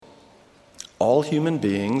All human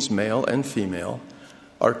beings, male and female,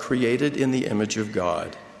 are created in the image of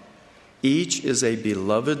God. Each is a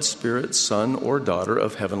beloved spirit son or daughter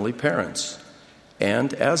of heavenly parents,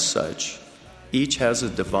 and as such, each has a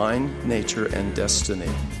divine nature and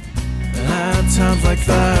destiny. At times like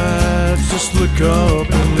that, just look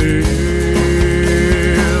up and live.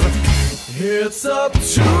 It's up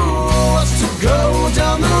to us to go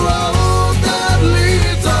down the road that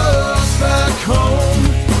leads us back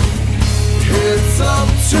home. It's up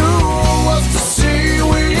to us to see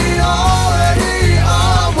we already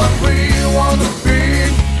are what we want to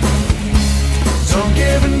be. Don't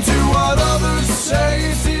give in to what others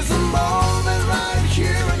say. Seize the moment right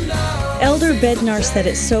here and now. Elder Bednar said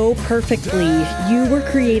it so perfectly. You were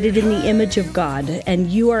created in the image of God,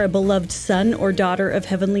 and you are a beloved son or daughter of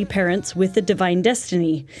heavenly parents with a divine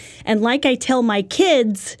destiny. And like I tell my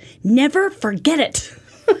kids, never forget it.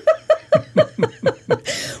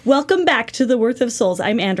 Welcome back to The Worth of Souls.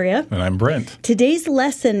 I'm Andrea. And I'm Brent. Today's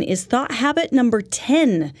lesson is thought habit number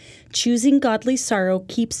 10. Choosing godly sorrow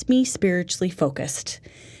keeps me spiritually focused.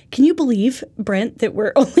 Can you believe, Brent, that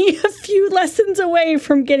we're only a few lessons away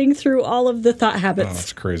from getting through all of the thought habits? Oh,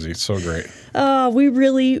 that's crazy. It's so great. We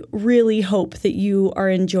really, really hope that you are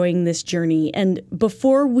enjoying this journey. And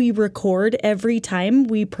before we record, every time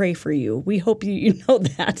we pray for you. We hope you know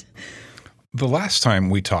that. The last time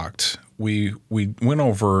we talked, we went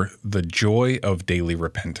over the joy of daily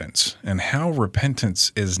repentance and how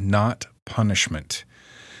repentance is not punishment.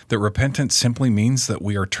 That repentance simply means that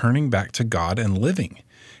we are turning back to God and living.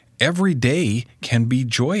 Every day can be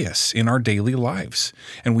joyous in our daily lives.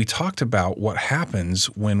 And we talked about what happens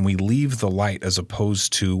when we leave the light as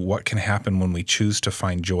opposed to what can happen when we choose to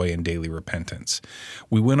find joy in daily repentance.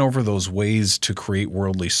 We went over those ways to create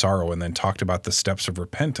worldly sorrow and then talked about the steps of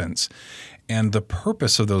repentance and the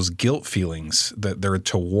purpose of those guilt feelings that they're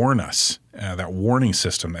to warn us, that warning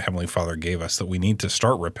system that Heavenly Father gave us that we need to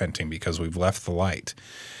start repenting because we've left the light.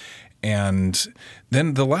 And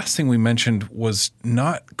then the last thing we mentioned was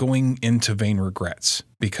not going into vain regrets,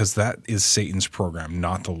 because that is Satan's program,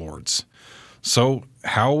 not the Lord's. So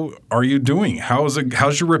how are you doing? How's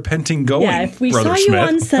your repenting going, Yeah, if we Brother saw Smith? you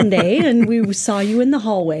on Sunday and we saw you in the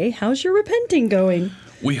hallway, how's your repenting going?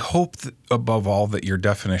 We hope that above all that your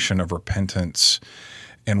definition of repentance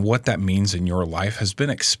and what that means in your life has been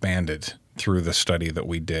expanded through the study that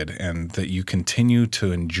we did, and that you continue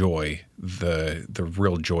to enjoy the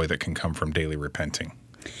real joy that can come from daily repenting.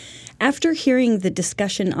 After hearing the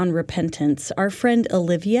discussion on repentance, our friend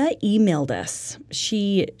Olivia emailed us.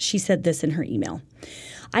 She said this in her email.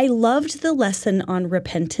 I loved the lesson on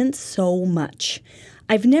repentance so much.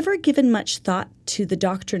 I've never given much thought to the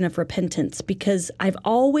doctrine of repentance because I've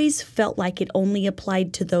always felt like it only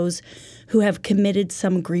applied to those who have committed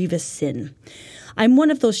some grievous sin. I'm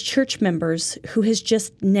one of those church members who has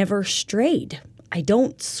just never strayed. I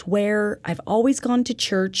don't swear. I've always gone to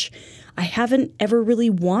church. I haven't ever really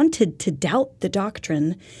wanted to doubt the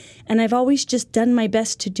doctrine, and I've always just done my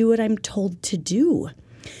best to do what I'm told to do.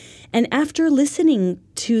 And after listening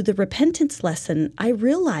to the repentance lesson, I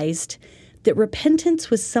realized that repentance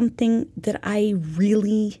was something that I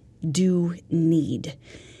really do need.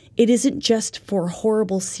 It isn't just for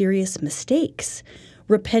horrible, serious mistakes.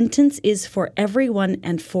 Repentance is for everyone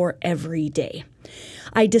and for every day.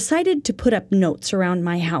 I decided to put up notes around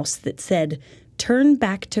my house that said, "Turn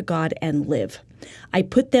back to God and live." I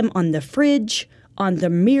put them on the fridge, on the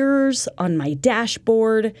mirrors, on my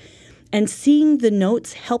dashboard, and seeing the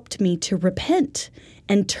notes helped me to repent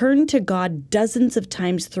and turn to God dozens of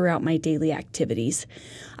times throughout my daily activities.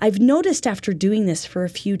 I've noticed after doing this for a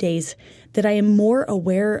few days that I am more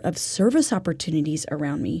aware of service opportunities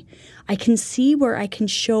around me. I can see where I can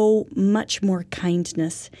show much more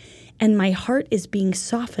kindness, and my heart is being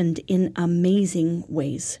softened in amazing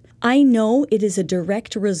ways. I know it is a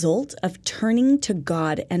direct result of turning to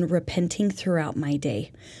God and repenting throughout my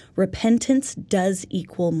day. Repentance does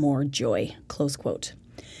equal more joy, close quote.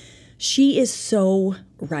 She is so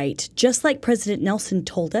right. Just like President Nelson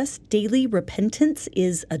told us, daily repentance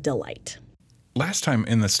is a delight. Last time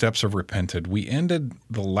in the steps of repented, we ended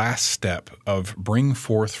the last step of bring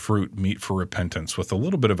forth fruit meet for repentance with a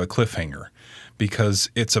little bit of a cliffhanger, because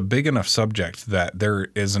it's a big enough subject that there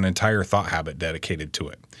is an entire thought habit dedicated to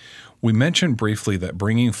it. We mentioned briefly that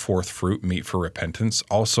bringing forth fruit meet for repentance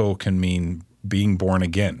also can mean being born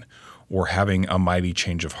again, or having a mighty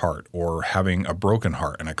change of heart, or having a broken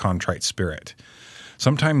heart and a contrite spirit.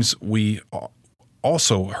 Sometimes we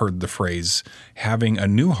also heard the phrase having a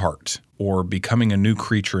new heart or becoming a new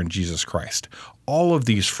creature in Jesus Christ. All of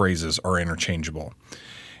these phrases are interchangeable.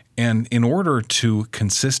 And in order to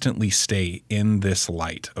consistently stay in this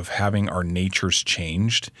light of having our natures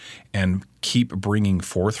changed and keep bringing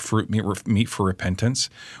forth fruit meet for repentance,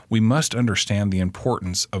 we must understand the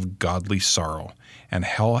importance of godly sorrow and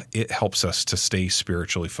how it helps us to stay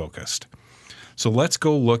spiritually focused. So let's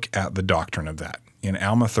go look at the doctrine of that. In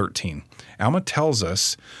Alma 13, Alma tells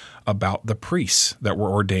us about the priests that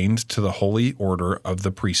were ordained to the holy order of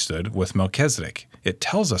the priesthood with Melchizedek. It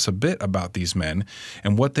tells us a bit about these men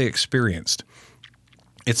and what they experienced.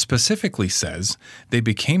 It specifically says they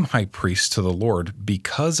became high priests to the Lord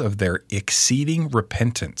because of their exceeding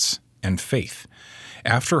repentance and faith.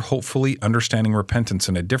 After hopefully understanding repentance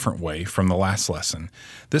in a different way from the last lesson,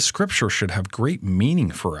 this scripture should have great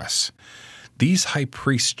meaning for us. These high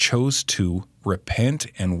priests chose to repent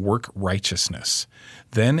and work righteousness.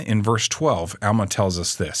 Then in verse 12, Alma tells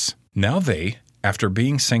us this: Now they, after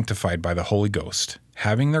being sanctified by the Holy Ghost,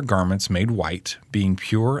 having their garments made white, being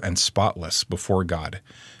pure and spotless before God,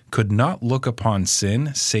 could not look upon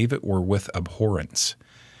sin save it were with abhorrence.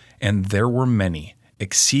 And there were many,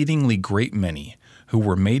 exceedingly great many, who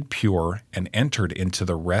were made pure and entered into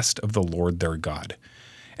the rest of the Lord their God.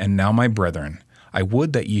 And now, my brethren, I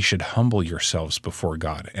would that ye should humble yourselves before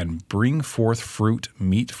God, and bring forth fruit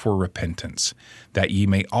meet for repentance, that ye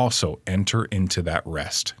may also enter into that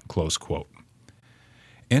rest." Close quote.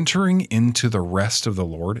 Entering into the rest of the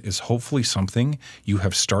Lord is hopefully something you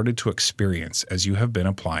have started to experience as you have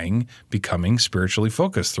been becoming spiritually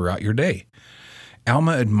focused throughout your day.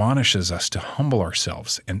 Alma admonishes us to humble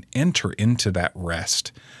ourselves and enter into that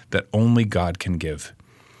rest that only God can give.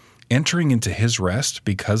 Entering into his rest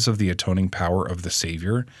because of the atoning power of the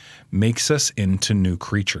Savior makes us into new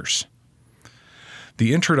creatures.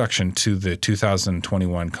 The introduction to the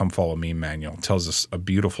 2021 Come Follow Me manual tells us a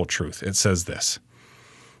beautiful truth. It says this: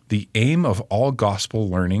 "The aim of all gospel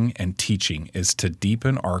learning and teaching is to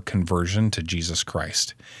deepen our conversion to Jesus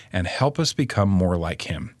Christ and help us become more like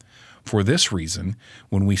him. For this reason,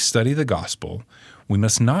 when we study the gospel, we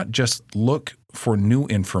must not just look for new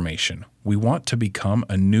information. We want to become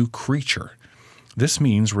a new creature. This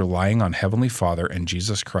means relying on Heavenly Father and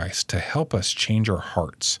Jesus Christ to help us change our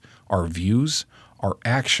hearts, our views, our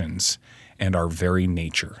actions, and our very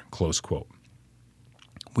nature." Close quote.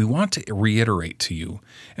 We want to reiterate to you,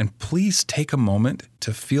 and please take a moment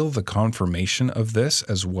to feel the confirmation of this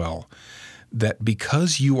as well, that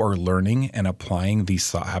because you are learning and applying these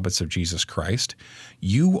thought habits of Jesus Christ,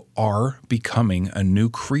 you are becoming a new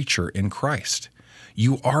creature in Christ.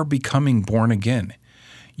 You are becoming born again.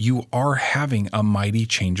 You are having a mighty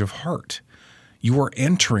change of heart. You are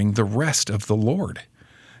entering the rest of the Lord,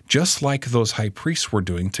 just like those high priests were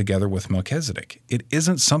doing together with Melchizedek. It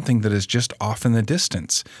isn't something that is just off in the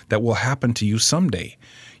distance that will happen to you someday.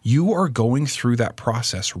 You are going through that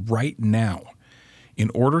process right now. In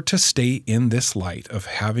order to stay in this light of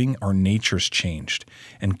having our natures changed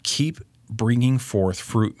and keep bringing forth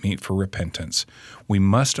fruit meet for repentance, we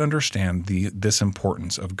must understand this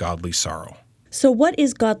importance of godly sorrow. So what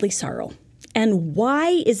is godly sorrow? And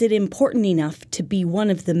why is it important enough to be one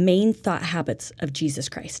of the main thought habits of Jesus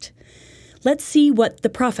Christ? Let's see what the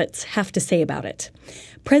prophets have to say about it.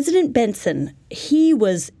 President Benson, he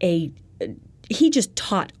just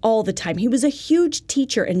taught all the time. He was a huge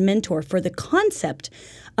teacher and mentor for the concept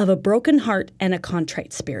of a broken heart and a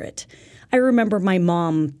contrite spirit. I remember my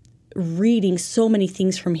mom reading so many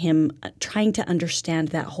things from him, trying to understand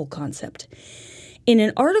that whole concept. In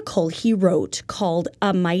an article he wrote called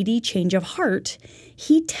A Mighty Change of Heart,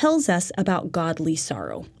 he tells us about godly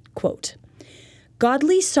sorrow. Quote,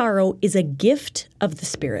 "Godly sorrow is a gift of the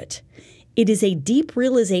Spirit. It is a deep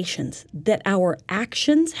realization that our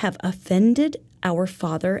actions have offended our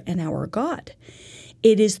Father and our God.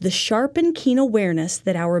 It is the sharp and keen awareness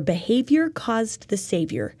that our behavior caused the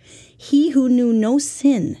Savior, he who knew no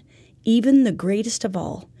sin, even the greatest of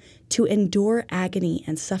all, to endure agony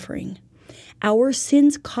and suffering. Our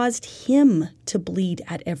sins caused him to bleed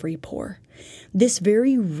at every pore. This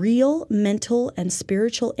very real mental and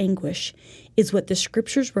spiritual anguish is what the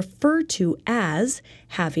scriptures refer to as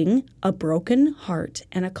having a broken heart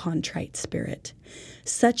and a contrite spirit.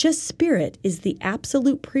 Such a spirit is the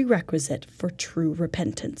absolute prerequisite for true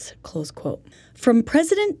repentance." Close quote. From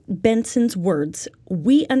President Benson's words,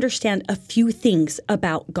 we understand a few things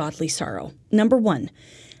about godly sorrow. Number one,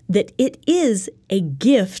 that it is a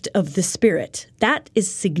gift of the Spirit. That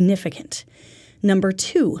is significant. Number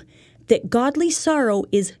two, that godly sorrow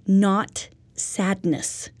is not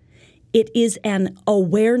sadness. It is an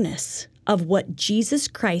awareness of what Jesus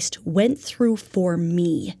Christ went through for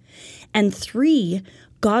me. And three,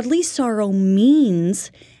 Godly sorrow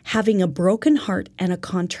means having a broken heart and a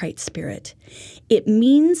contrite spirit. It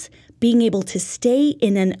means being able to stay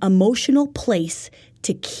in an emotional place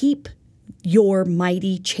to keep your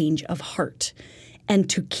mighty change of heart and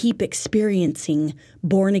to keep experiencing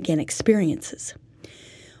born-again experiences.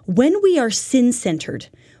 When we are sin-centered,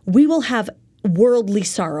 we will have worldly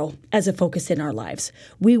sorrow as a focus in our lives.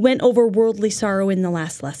 We went over worldly sorrow in the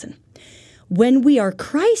last lesson. When we are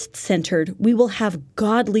Christ-centered, we will have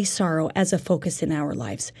godly sorrow as a focus in our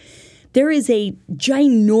lives. There is a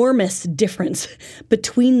ginormous difference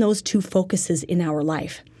between those two focuses in our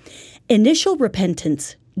life. Initial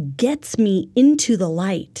repentance gets me into the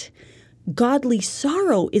light. Godly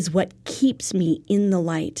sorrow is what keeps me in the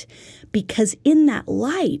light, because in that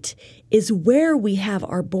light is where we have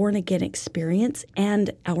our born-again experience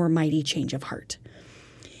and our mighty change of heart.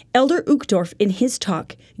 Elder Uchtdorf, in his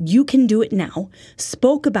talk, You Can Do It Now,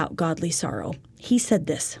 spoke about godly sorrow. He said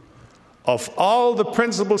this: Of all the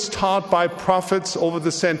principles taught by prophets over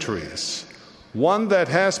the centuries, one that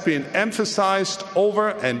has been emphasized over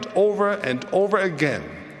and over and over again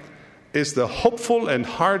is the hopeful and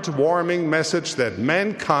heartwarming message that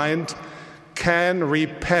mankind can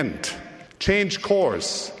repent, change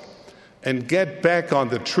course, and get back on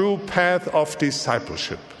the true path of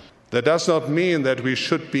discipleship. That does not mean that we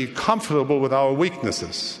should be comfortable with our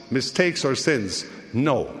weaknesses, mistakes, or sins.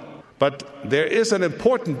 No. But there is an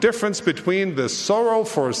important difference between the sorrow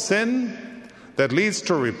for sin that leads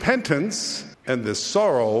to repentance and the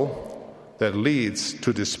sorrow that leads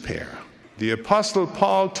to despair. The Apostle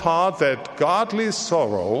Paul taught that godly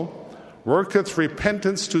sorrow worketh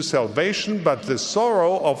repentance to salvation, but the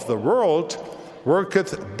sorrow of the world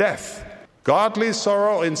worketh death. Godly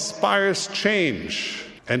sorrow inspires change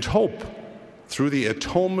and hope through the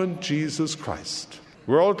atonement Jesus Christ.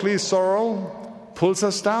 Worldly sorrow pulls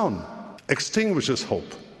us down, extinguishes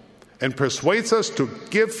hope, and persuades us to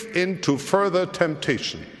give in to further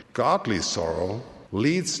temptation. Godly sorrow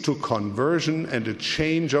leads to conversion and a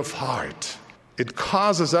change of heart. It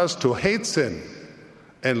causes us to hate sin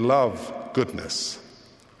and love goodness.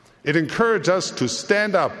 It encourages us to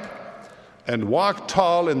stand up and walk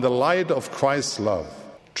tall in the light of Christ's love.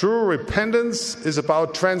 True repentance is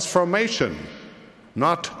about transformation,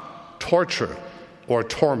 not torture or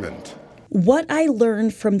torment. What I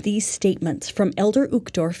learned from these statements from Elder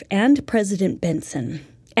Uchtdorf and President Benson,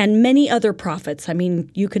 and many other prophets, I mean,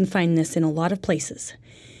 you can find this in a lot of places,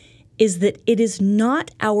 is that it is not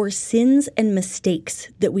our sins and mistakes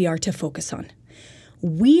that we are to focus on.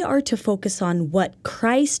 We are to focus on what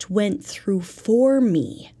Christ went through for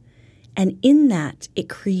me. And in that, it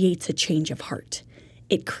creates a change of heart.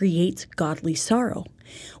 It creates godly sorrow.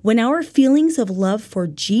 When our feelings of love for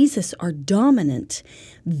Jesus are dominant,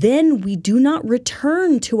 then we do not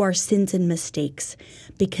return to our sins and mistakes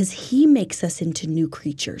because he makes us into new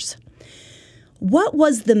creatures. What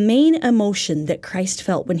was the main emotion that Christ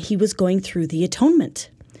felt when he was going through the atonement?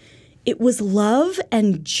 It was love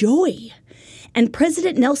and joy. And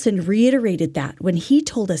President Nelson reiterated that when he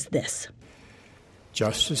told us this.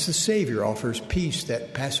 Just as the Savior offers peace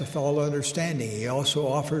that passeth all understanding, he also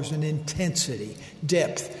offers an intensity,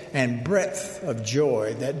 depth, and breadth of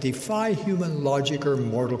joy that defy human logic or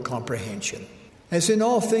mortal comprehension. As in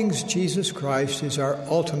all things, Jesus Christ is our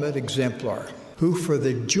ultimate exemplar, who for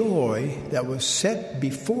the joy that was set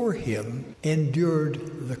before him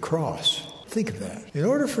endured the cross. Think of that. In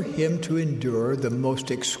order for him to endure the most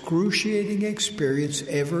excruciating experience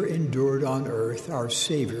ever endured on earth, our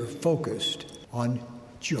Savior focused on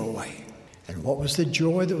joy. And what was the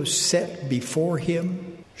joy that was set before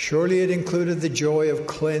him? Surely it included the joy of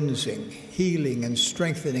cleansing, healing, and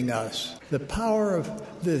strengthening us. The power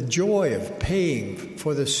of the joy of paying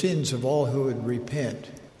for the sins of all who would repent.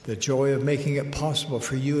 The joy of making it possible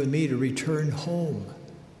for you and me to return home,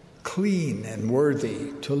 clean and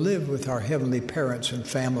worthy, to live with our heavenly parents and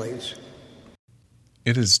families.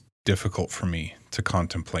 It is difficult for me to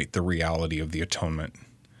contemplate the reality of the atonement.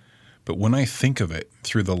 But when I think of it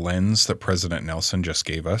through the lens that President Nelson just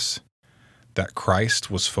gave us, that Christ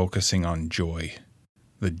was focusing on joy,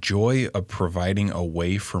 the joy of providing a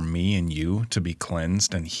way for me and you to be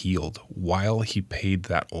cleansed and healed while he paid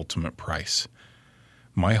that ultimate price.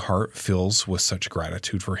 My heart fills with such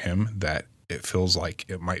gratitude for him that it feels like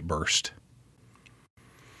it might burst.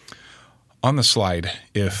 On the slide,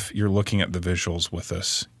 if you're looking at the visuals with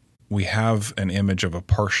us, we have an image of a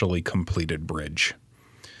partially completed bridge.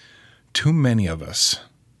 Too many of us,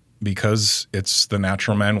 because it's the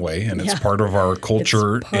natural man way and it's part of our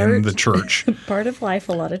culture in the church. Part of life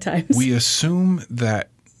a lot of times. We assume that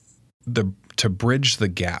to bridge the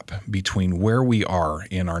gap between where we are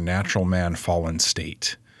in our natural man fallen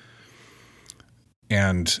state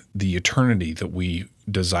and the eternity that we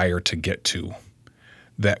desire to get to,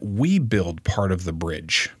 that we build part of the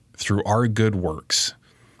bridge through our good works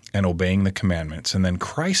and obeying the commandments, and then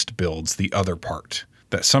Christ builds the other part,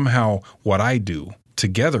 that somehow what I do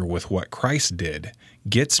together with what Christ did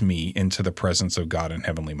gets me into the presence of God and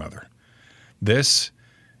Heavenly Mother. This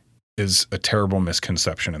is a terrible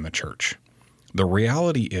misconception in the church. The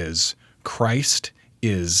reality is Christ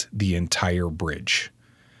is the entire bridge.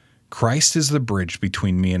 Christ is the bridge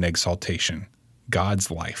between me and exaltation, God's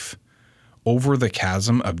life, over the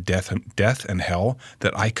chasm of death and hell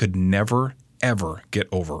that I could never, ever get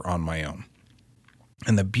over on my own.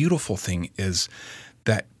 And the beautiful thing is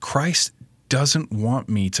that Christ doesn't want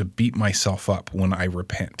me to beat myself up when I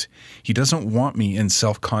repent. He doesn't want me in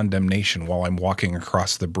self-condemnation while I'm walking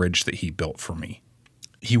across the bridge that he built for me.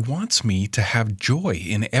 He wants me to have joy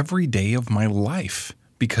in every day of my life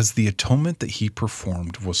because the atonement that he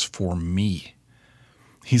performed was for me.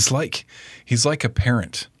 He's like a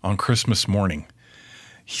parent on Christmas morning.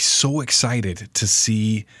 He's so excited to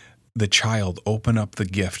see the child open up the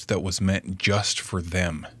gift that was meant just for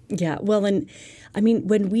them. Yeah, well, and I mean,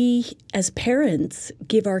 when we as parents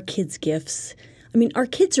give our kids gifts, I mean, our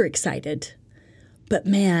kids are excited, but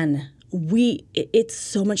man, it's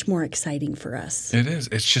so much more exciting for us. It is.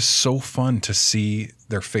 It's just so fun to see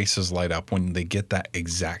their faces light up when they get that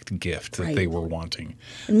exact gift that they were wanting.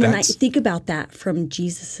 And when I think about that from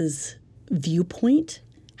Jesus's viewpoint,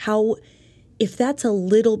 if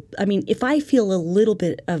I feel a little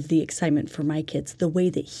bit of the excitement for my kids, the way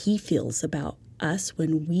that he feels about us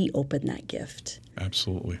when we open that gift.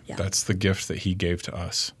 Absolutely. Yeah. That's the gift that he gave to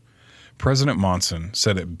us. President Monson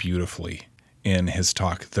said it beautifully in his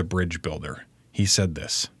talk, The Bridge Builder. He said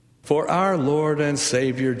this: "For our Lord and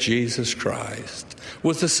Savior Jesus Christ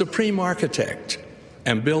was the supreme architect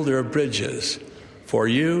and builder of bridges for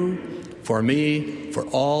you, for me, for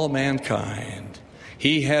all mankind.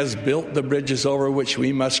 He has built the bridges over which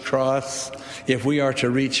we must cross if we are to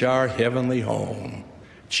reach our heavenly home.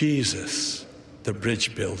 Jesus, the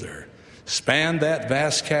bridge builder, spanned that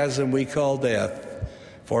vast chasm we call death.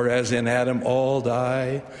 For as in Adam all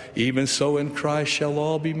die, even so in Christ shall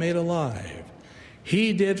all be made alive.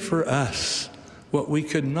 He did for us what we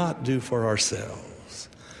could not do for ourselves.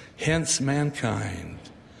 Hence mankind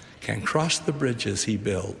can cross the bridges he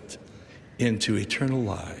built into eternal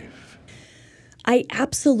life." I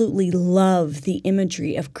absolutely love the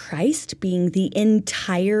imagery of Christ being the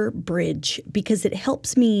entire bridge because it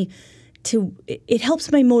helps my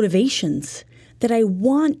motivations, that I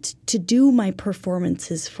want to do my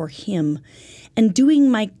performances for him. And doing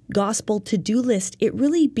my gospel to-do list, it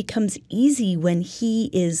really becomes easy when he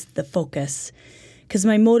is the focus because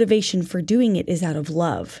my motivation for doing it is out of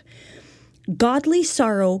love. Godly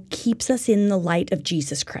sorrow keeps us in the light of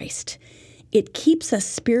Jesus Christ. It keeps us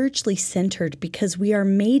spiritually centered because we are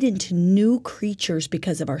made into new creatures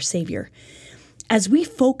because of our Savior. As we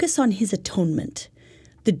focus on his atonement,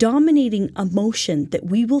 the dominating emotion that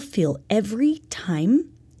we will feel every time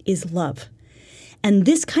is love. And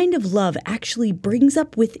this kind of love actually brings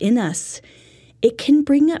up within us, it can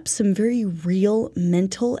bring up some very real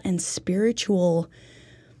mental and spiritual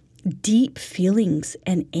deep feelings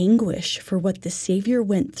and anguish for what the Savior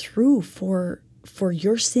went through for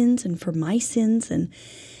your sins and for my sins. And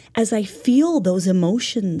as I feel those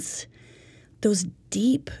emotions, those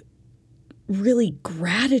deep, really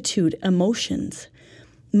gratitude emotions,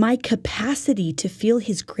 my capacity to feel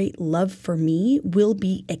his great love for me will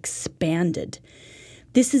be expanded.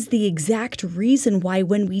 This is the exact reason why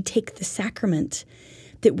when we take the sacrament,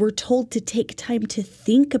 that we're told to take time to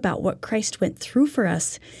think about what Christ went through for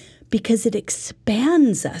us, because it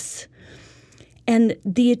expands us. And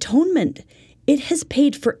the atonement, it has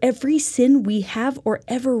paid for every sin we have or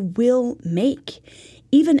ever will make.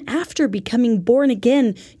 Even after becoming born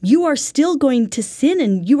again, you are still going to sin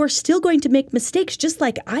and you are still going to make mistakes just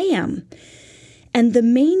like I am. And the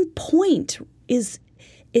main point is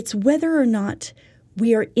it's whether or not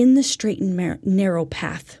we are in the straight and narrow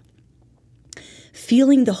path,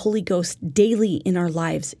 feeling the Holy Ghost daily in our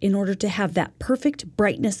lives in order to have that perfect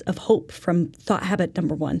brightness of hope from thought habit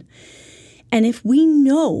number 1. And if we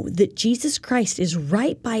know that Jesus Christ is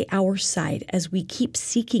right by our side as we keep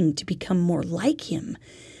seeking to become more like him,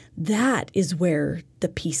 that is where the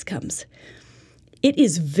peace comes. It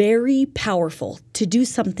is very powerful to do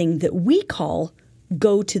something that we call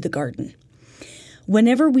go to the garden.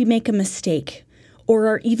 Whenever we make a mistake or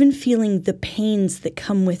are even feeling the pains that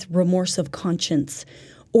come with remorse of conscience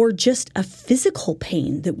or just a physical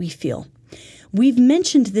pain that we feel, We've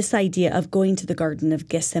mentioned this idea of going to the Garden of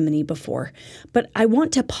Gethsemane before, but I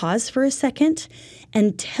want to pause for a second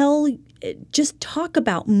and just talk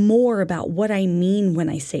about more about what I mean when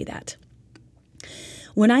I say that.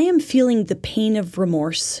 When I am feeling the pain of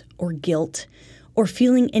remorse or guilt, or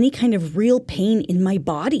feeling any kind of real pain in my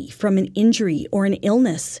body from an injury or an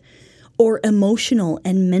illness, or emotional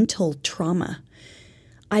and mental trauma,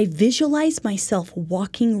 I visualize myself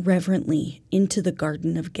walking reverently into the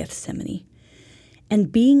Garden of Gethsemane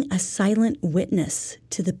and being a silent witness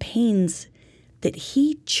to the pains that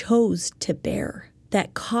he chose to bear,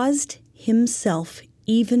 that caused himself,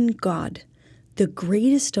 even God, the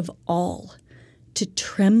greatest of all, to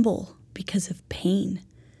tremble because of pain,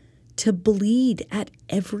 to bleed at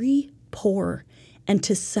every pore, and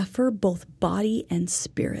to suffer both body and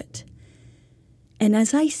spirit. And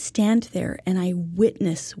as I stand there and I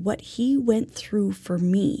witness what he went through for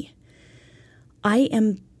me, I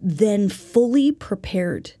am then fully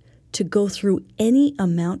prepared to go through any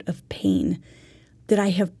amount of pain that I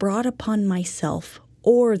have brought upon myself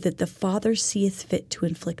or that the Father seeth fit to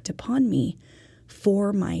inflict upon me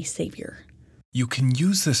for my Savior. You can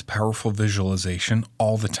use this powerful visualization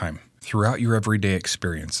all the time throughout your everyday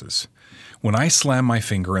experiences. When I slam my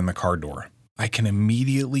finger in the car door, I can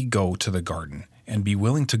immediately go to the garden and be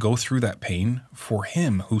willing to go through that pain for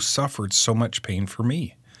him who suffered so much pain for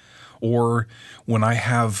me. Or when I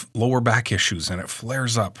have lower back issues and it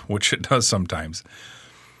flares up, which it does sometimes,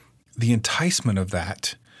 the enticement of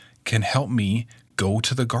that can help me go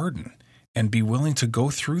to the garden and be willing to go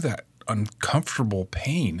through that uncomfortable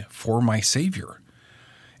pain for my Savior.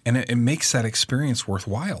 And it makes that experience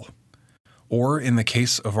worthwhile. Or in the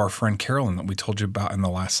case of our friend Carolyn that we told you about in the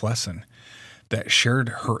last lesson, that shared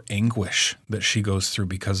her anguish that she goes through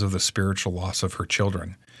because of the spiritual loss of her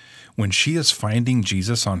children. When she is finding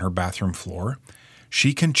Jesus on her bathroom floor,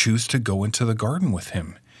 she can choose to go into the garden with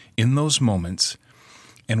him in those moments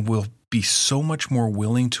and will be so much more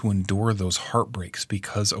willing to endure those heartbreaks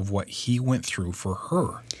because of what he went through for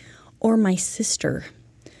her. Or my sister,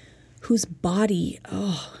 whose body,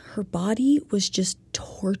 her body was just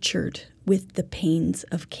tortured with the pains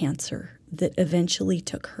of cancer that eventually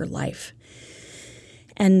took her life.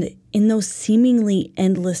 And in those seemingly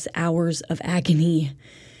endless hours of agony,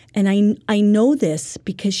 and I know this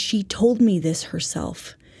because she told me this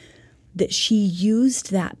herself, that she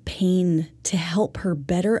used that pain to help her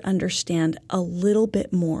better understand a little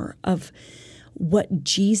bit more of what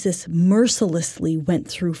Jesus mercilessly went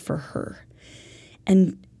through for her,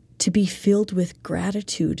 and to be filled with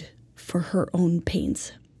gratitude for her own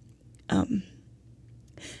pains.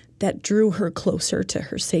 That drew her closer to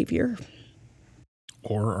her Savior.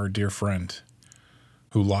 Or our dear friend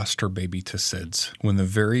who lost her baby to SIDS, when the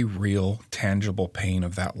very real, tangible pain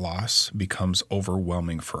of that loss becomes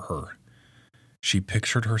overwhelming for her. She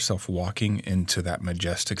pictured herself walking into that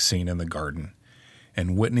majestic scene in the garden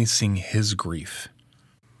and witnessing his grief,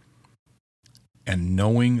 and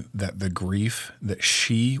knowing that the grief that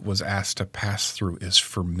she was asked to pass through is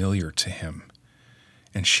familiar to him,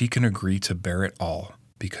 and she can agree to bear it all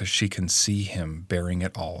because she can see him bearing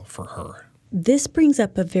it all for her. This brings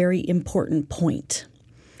up a very important point,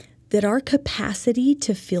 that our capacity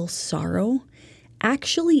to feel sorrow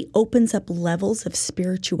actually opens up levels of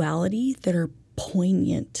spirituality that are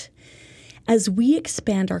poignant. As we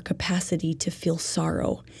expand our capacity to feel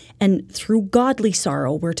sorrow, and through godly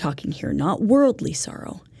sorrow we're talking here, not worldly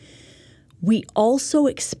sorrow, we also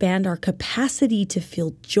expand our capacity to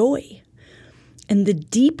feel joy. And the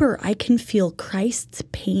deeper I can feel Christ's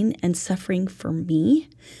pain and suffering for me,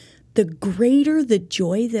 the greater the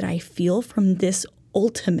joy that I feel from this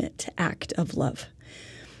ultimate act of love.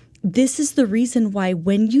 This is the reason why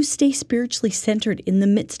when you stay spiritually centered in the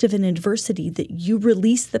midst of an adversity, that you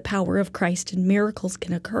release the power of Christ and miracles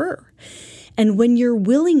can occur. And when you're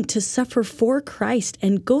willing to suffer for Christ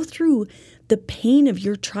and go through the pain of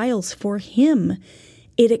your trials for him,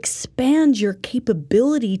 it expands your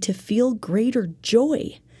capability to feel greater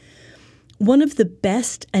joy. One of the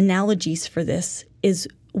best analogies for this is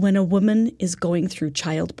when a woman is going through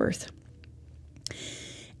childbirth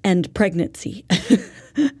and pregnancy.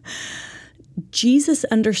 Jesus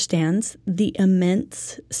understands the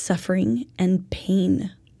immense suffering and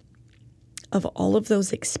pain of all of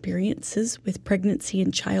those experiences with pregnancy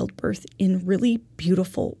and childbirth in really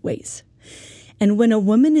beautiful ways. And when a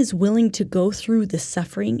woman is willing to go through the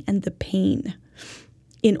suffering and the pain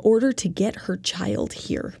in order to get her child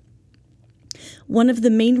here, one of the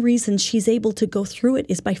main reasons she's able to go through it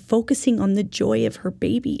is by focusing on the joy of her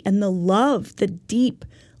baby and the love, the deep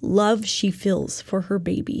love she feels for her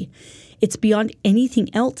baby. It's beyond anything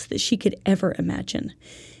else that she could ever imagine.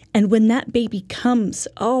 And when that baby comes,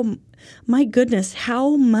 oh my goodness,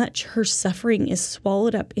 how much her suffering is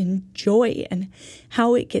swallowed up in joy and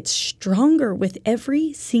how it gets stronger with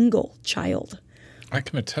every single child. I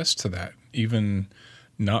can attest to that, even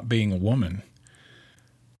not being a woman,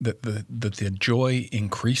 that the joy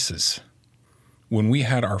increases. When we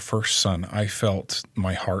had our first son, I felt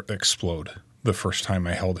my heart explode the first time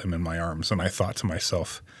I held him in my arms, and I thought to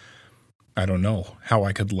myself, I don't know how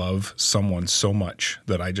I could love someone so much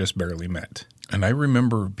that I just barely met. And I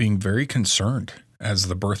remember being very concerned as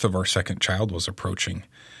the birth of our second child was approaching,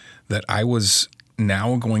 that I was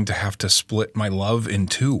now going to have to split my love in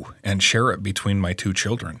two and share it between my two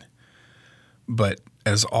children. But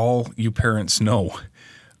as all you parents know,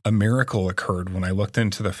 a miracle occurred when I looked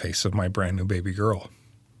into the face of my brand new baby girl.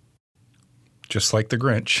 Just like the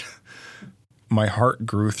Grinch, my heart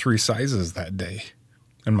grew 3 sizes that day.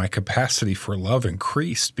 And my capacity for love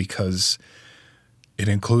increased because it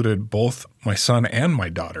included both my son and my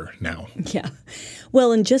daughter now. Yeah.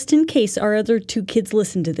 Well, and just in case our other 2 kids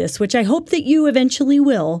listen to this, which I hope that you eventually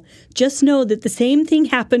will, just know that the same thing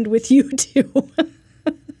happened with you too.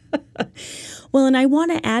 Well, and I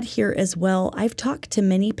want to add here as well, I've talked to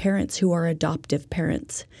many parents who are adoptive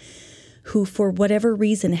parents who, for whatever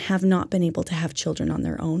reason, have not been able to have children on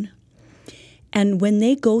their own. And when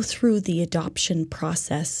they go through the adoption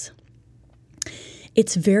process,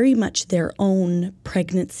 it's very much their own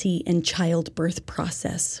pregnancy and childbirth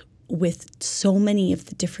process with so many of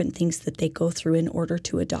the different things that they go through in order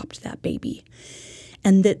to adopt that baby.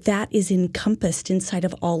 And that is encompassed inside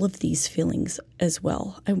of all of these feelings as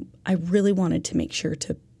well. I really wanted to make sure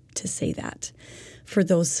to say that for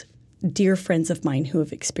those dear friends of mine who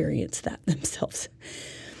have experienced that themselves.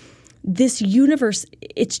 This universe,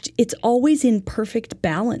 it's always in perfect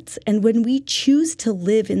balance. And when we choose to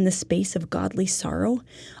live in the space of godly sorrow,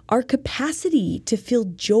 our capacity to feel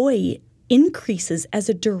joy increases as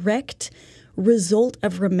a direct result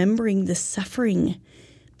of remembering the suffering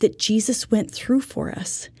that Jesus went through for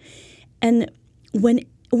us. And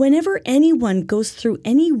whenever anyone goes through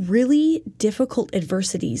any really difficult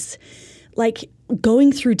adversities, like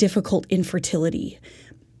going through difficult infertility,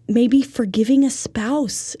 maybe forgiving a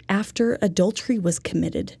spouse after adultery was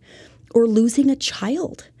committed, or losing a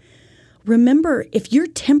child. Remember, if you're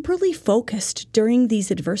temporally focused during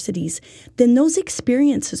these adversities, then those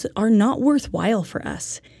experiences are not worthwhile for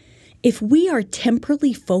us. If we are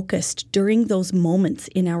temporally focused during those moments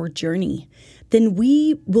in our journey, then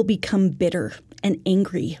we will become bitter and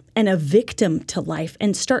angry and a victim to life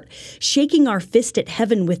and start shaking our fist at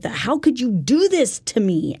heaven with the "how could you do this to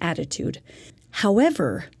me" attitude.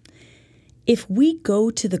 However, if we go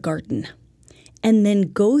to the garden and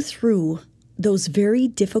then go through those very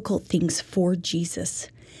difficult things for Jesus,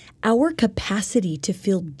 our capacity to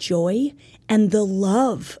feel joy and the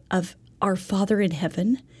love of our Father in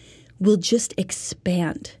heaven will just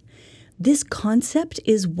expand. This concept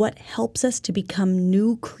is what helps us to become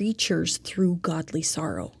new creatures through godly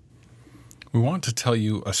sorrow. We want to tell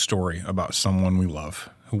you a story about someone we love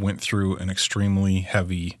who went through an extremely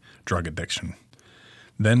heavy drug addiction,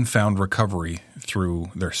 then found recovery through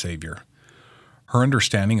their Savior. Her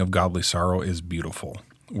understanding of godly sorrow is beautiful.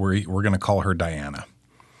 We're going to call her Diana.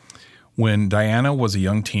 When Diana was a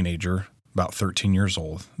young teenager, about 13 years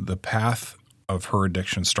old, the path of her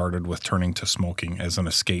addiction started with turning to smoking as an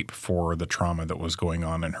escape for the trauma that was going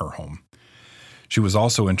on in her home. She was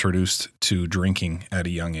also introduced to drinking at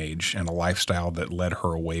a young age and a lifestyle that led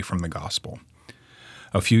her away from the gospel.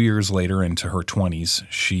 A few years later, into her 20s,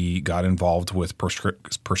 she got involved with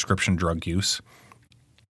prescription drug use,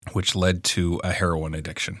 which led to a heroin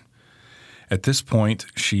addiction. At this point,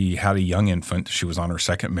 she had a young infant. She was on her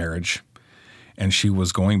second marriage, and she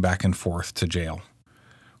was going back and forth to jail.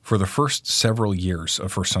 For the first several years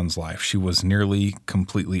of her son's life, she was nearly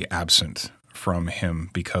completely absent from him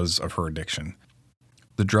because of her addiction.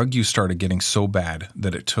 The drug use started getting so bad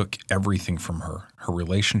that it took everything from her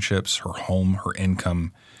relationships, her home, her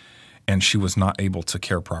income, and she was not able to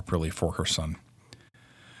care properly for her son.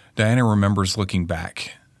 Diana remembers looking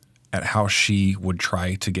back at how she would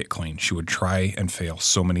try to get clean. She would try and fail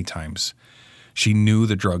so many times. She knew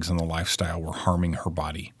the drugs and the lifestyle were harming her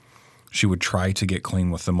body. She would try to get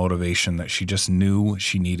clean with the motivation that she just knew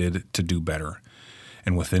she needed to do better.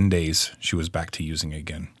 And within days, she was back to using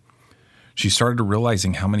again. She started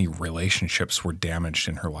realizing how many relationships were damaged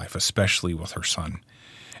in her life, especially with her son.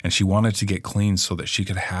 And she wanted to get clean so that she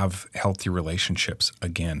could have healthy relationships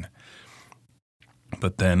again.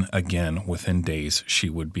 But then again, within days, she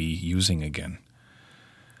would be using again.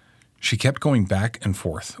 She kept going back and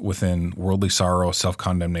forth within worldly sorrow,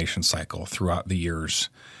 self-condemnation cycle throughout the years.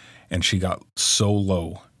 And she got so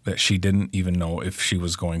low that she didn't even know if she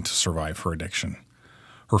was going to survive her addiction.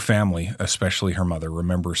 Her family, especially her mother,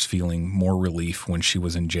 remembers feeling more relief when she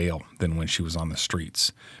was in jail than when she was on the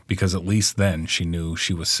streets, because at least then she knew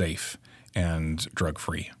she was safe and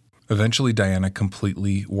drug-free. Eventually, Diana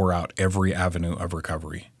completely wore out every avenue of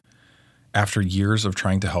recovery. After years of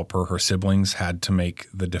trying to help her, her siblings had to make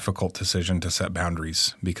the difficult decision to set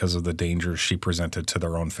boundaries because of the dangers she presented to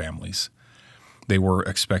their own families. They were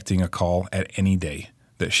expecting a call at any day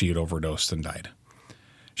that she had overdosed and died.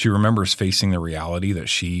 She remembers facing the reality that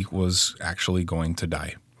she was actually going to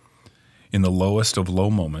die. In the lowest of low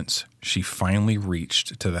moments, she finally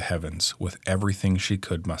reached to the heavens with everything she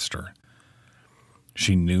could muster.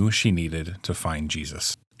 She knew she needed to find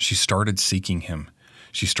Jesus. She started seeking him.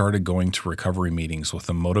 She started going to recovery meetings with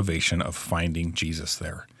the motivation of finding Jesus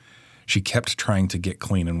there. She kept trying to get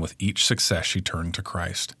clean, and with each success, she turned to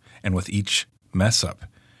Christ. And with each mess up,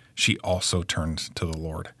 she also turned to the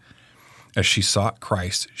Lord. As she sought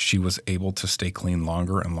Christ, she was able to stay clean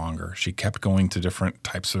longer and longer. She kept going to different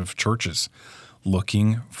types of churches,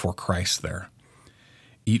 looking for Christ there.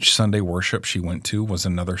 Each Sunday worship she went to was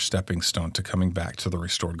another stepping stone to coming back to the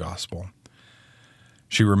restored gospel.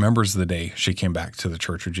 She remembers the day she came back to the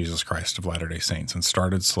Church of Jesus Christ of Latter-day Saints and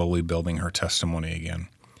started slowly building her testimony again.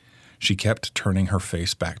 She kept turning her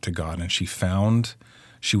face back to God, and she found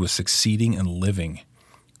she was succeeding and living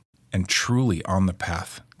and truly on the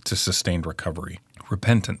path to sustained recovery.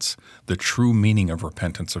 Repentance, the true meaning of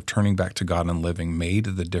repentance, of turning back to God and living, made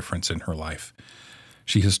the difference in her life.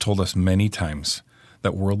 She has told us many times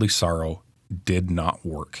that worldly sorrow did not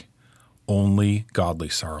work. Only godly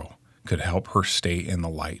sorrow could help her stay in the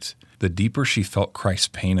light. The deeper she felt Christ's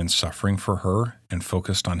pain and suffering for her and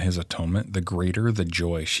focused on his atonement, the greater the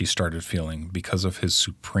joy she started feeling because of his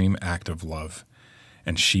supreme act of love.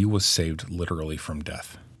 And she was saved literally from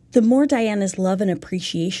death. The more Diana's love and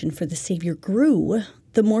appreciation for the Savior grew,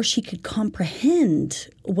 the more she could comprehend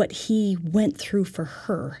what he went through for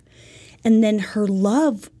her. And then her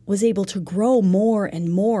love was able to grow more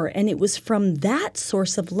and more. And it was from that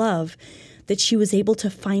source of love that she was able to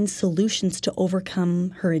find solutions to overcome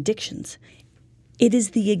her addictions. It is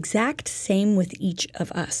the exact same with each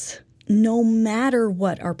of us, no matter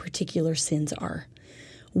what our particular sins are.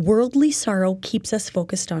 Worldly sorrow keeps us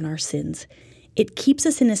focused on our sins. It keeps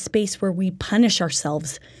us in a space where we punish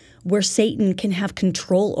ourselves, where Satan can have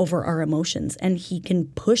control over our emotions, and he can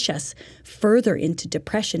push us further into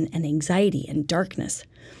depression and anxiety and darkness.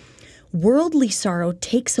 Worldly sorrow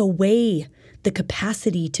takes away the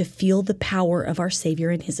capacity to feel the power of our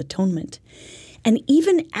Savior and his atonement. And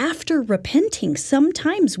even after repenting,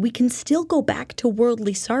 sometimes we can still go back to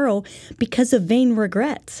worldly sorrow because of vain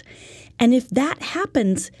regrets. And if that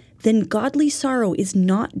happens, then godly sorrow is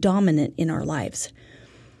not dominant in our lives.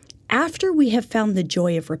 After we have found the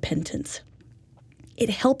joy of repentance,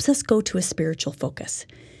 it helps us go to a spiritual focus.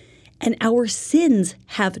 And our sins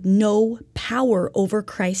have no power over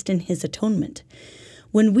Christ and his atonement.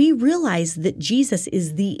 When we realize that Jesus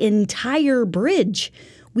is the entire bridge,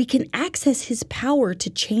 we can access his power to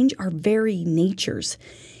change our very natures.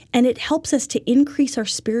 And it helps us to increase our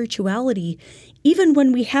spirituality even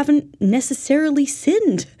when we haven't necessarily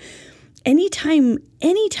sinned. Anytime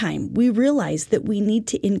we realize that we need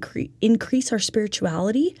to increase our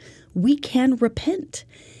spirituality, we can repent.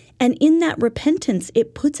 And in that repentance,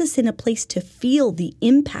 it puts us in a place to feel the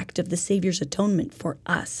impact of the Savior's atonement for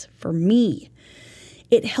us, for me.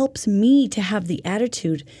 It helps me to have the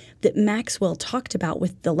attitude that Maxwell talked about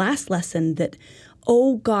with the last lesson, that,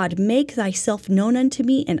 "O God, make thyself known unto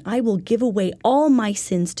me, and I will give away all my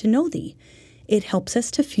sins to know thee." It helps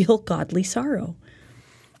us to feel godly sorrow.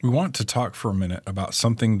 We want to talk for a minute about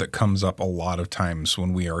something that comes up a lot of times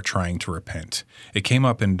when we are trying to repent. It came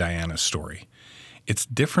up in Diana's story. It's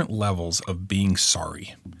different levels of being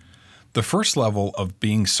sorry. The first level of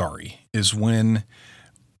being sorry is when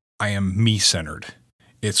I am me-centered.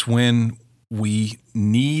 It's when we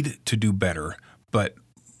need to do better, but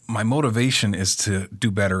my motivation is to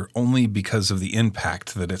do better only because of the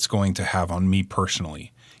impact that it's going to have on me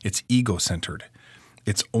personally. It's ego-centered.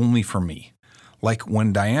 It's only for me. Like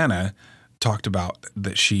when Diana talked about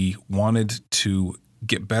that she wanted to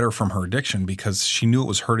get better from her addiction because she knew it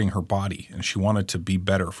was hurting her body and she wanted to be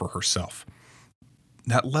better for herself.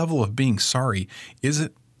 That level of being sorry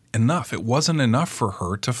isn't enough. It wasn't enough for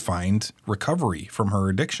her to find recovery from her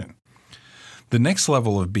addiction. The next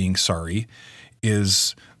level of being sorry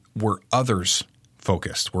is we're others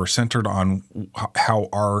focused. We're centered on how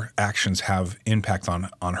our actions have impact on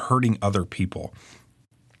hurting other people.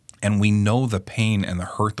 and we know the pain and the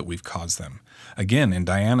hurt that we've caused them. Again, in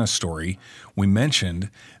Diana's story, we mentioned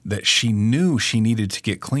that she knew she needed to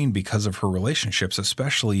get clean because of her relationships,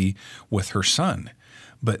 especially with her son.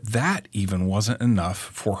 But that even wasn't enough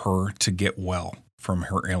for her to get well from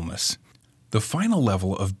her illness. The final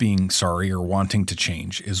level of being sorry or wanting to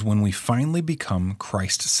change is when we finally become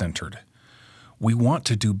Christ-centered. We want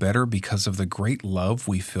to do better because of the great love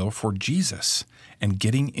we feel for Jesus, and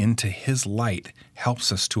getting into His light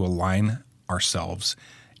helps us to align ourselves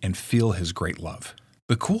and feel His great love.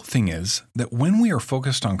 The cool thing is that when we are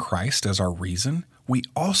focused on Christ as our reason, we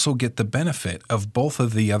also get the benefit of both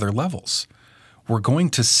of the other levels. We're going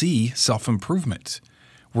to see self-improvement.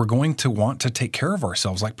 We're going to want to take care of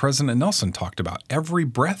ourselves like President Nelson talked about. Every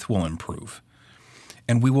breath will improve.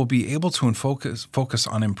 And we will be able to focus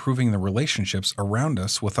on improving the relationships around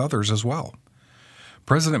us with others as well.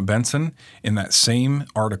 President Benson, in that same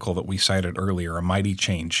article that we cited earlier, A Mighty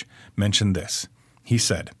Change, mentioned this. He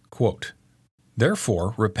said, quote,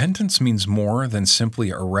 "Therefore, repentance means more than simply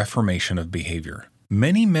a reformation of behavior.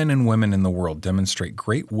 Many men and women in the world demonstrate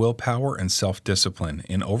great willpower and self-discipline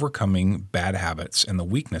in overcoming bad habits and the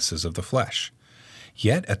weaknesses of the flesh.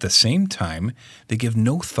 Yet, at the same time, they give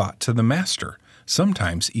no thought to the Master,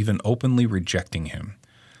 sometimes even openly rejecting Him.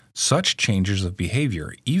 Such changes of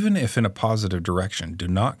behavior, even if in a positive direction, do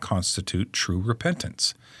not constitute true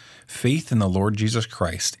repentance. Faith in the Lord Jesus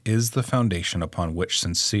Christ is the foundation upon which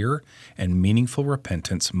sincere and meaningful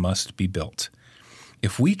repentance must be built.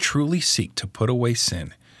 If we truly seek to put away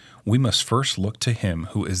sin, we must first look to Him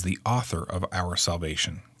who is the author of our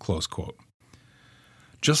salvation." Close quote.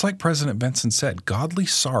 Just like President Benson said, godly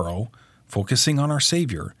sorrow, focusing on our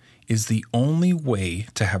Savior, is the only way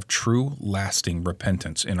to have true, lasting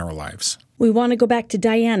repentance in our lives. We want to go back to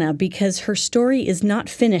Diana because her story is not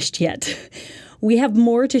finished yet. We have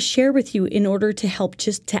more to share with you in order to help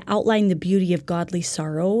just to outline the beauty of godly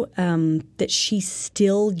sorrow that she's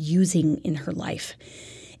still using in her life.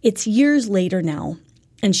 It's years later now,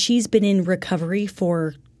 and she's been in recovery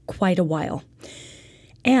for quite a while.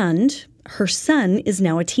 And her son is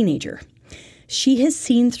now a teenager. She has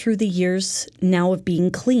seen through the years now of being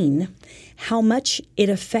clean how much it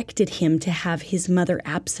affected him to have his mother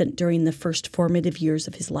absent during the first formative years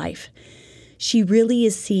of his life. She really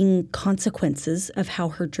is seeing consequences of how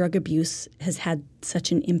her drug abuse has had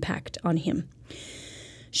such an impact on him.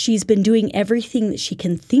 She's been doing everything that she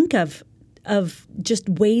can think of just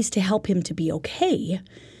ways to help him to be okay,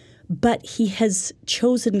 but he has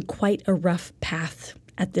chosen quite a rough path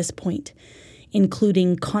at this point,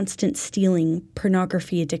 including constant stealing,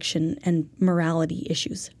 pornography addiction, and morality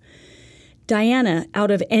issues. Diana,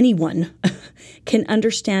 out of anyone, can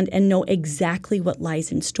understand and know exactly what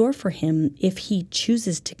lies in store for him if he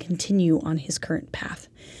chooses to continue on his current path.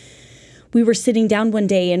 We were sitting down one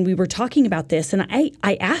day and we were talking about this, and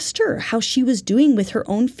I asked her how she was doing with her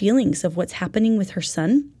own feelings of what's happening with her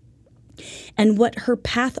son and what her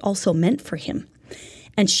path also meant for him.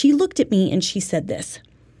 And she looked at me and she said this,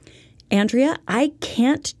 "Andrea, I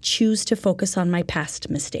can't choose to focus on my past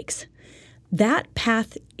mistakes. That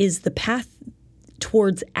path is the path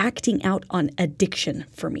towards acting out on addiction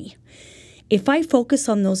for me. If I focus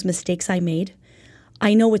on those mistakes I made,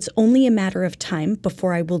 I know it's only a matter of time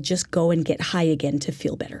before I will just go and get high again to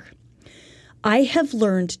feel better. I have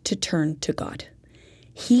learned to turn to God.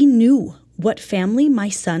 He knew what family my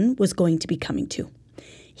son was going to be coming to.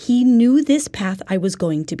 He knew this path I was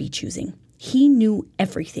going to be choosing. He knew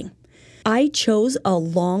everything. I chose a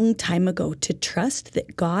long time ago to trust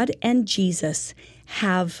that God and Jesus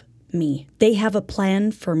have me. They have a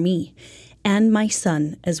plan for me and my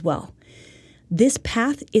son as well. This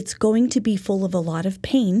path, it's going to be full of a lot of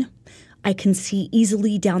pain. I can see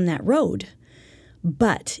easily down that road.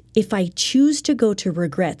 But if I choose to go to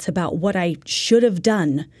regrets about what I should have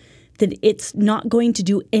done, then it's not going to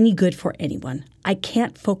do any good for anyone. I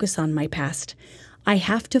can't focus on my past. I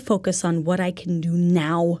have to focus on what I can do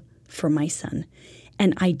now for my son.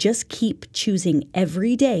 And I just keep choosing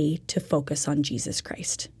every day to focus on Jesus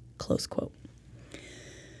Christ." Close quote.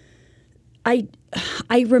 I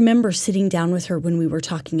remember sitting down with her when we were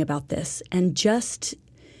talking about this and just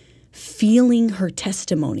feeling her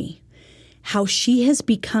testimony, how she has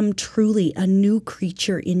become truly a new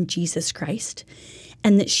creature in Jesus Christ,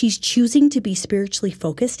 and that she's choosing to be spiritually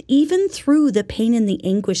focused even through the pain and the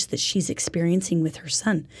anguish that she's experiencing with her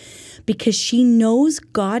son, because she knows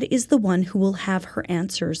God is the one who will have her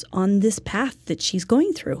answers on this path that she's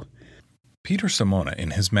going through. Peter Simona, in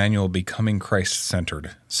his manual Becoming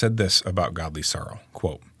Christ-Centered, said this about godly sorrow,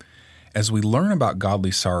 quote, "As we learn about godly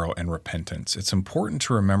sorrow and repentance, it's important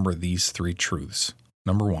to remember these three truths.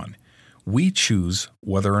 Number one, We choose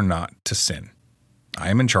whether or not to sin. I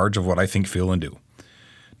am in charge of what I think, feel, and do.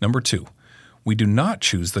 Number 2, we do not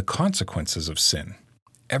choose the consequences of sin.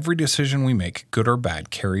 Every decision we make, good or bad,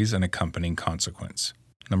 carries an accompanying consequence.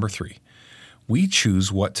 Number 3, we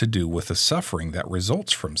choose what to do with the suffering that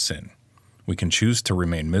results from sin. We can choose to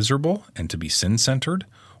remain miserable and to be sin-centered,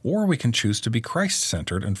 or we can choose to be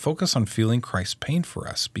Christ-centered and focus on feeling Christ's pain for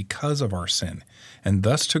us because of our sin, and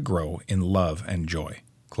thus to grow in love and joy."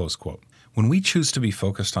 Close quote. When we choose to be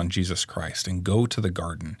focused on Jesus Christ and go to the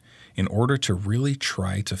garden in order to really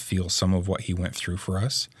try to feel some of what he went through for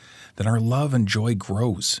us, then our love and joy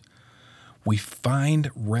grows. We find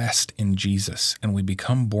rest in Jesus and we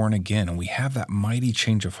become born again, and we have that mighty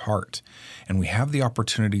change of heart, and we have the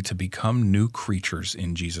opportunity to become new creatures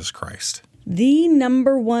in Jesus Christ. The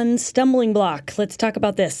number one stumbling block, let's talk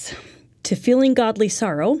about this, to feeling godly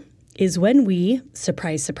sorrow is when we,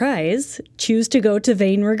 surprise, surprise, choose to go to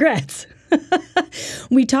vain regrets.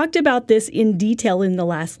 We talked about this in detail in the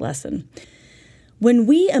last lesson. When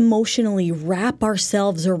we emotionally wrap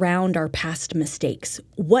ourselves around our past mistakes,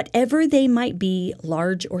 whatever they might be,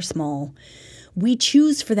 large or small, we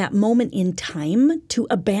choose for that moment in time to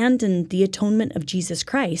abandon the atonement of Jesus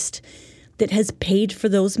Christ that has paid for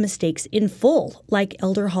those mistakes in full, like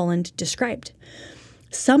Elder Holland described.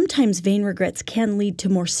 Sometimes vain regrets can lead to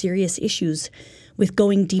more serious issues with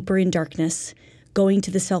going deeper in darkness, going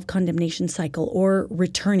to the self-condemnation cycle, or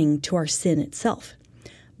returning to our sin itself.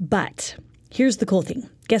 But here's the cool thing.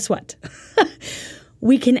 Guess what?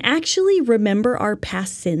 We can actually remember our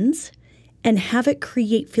past sins and have it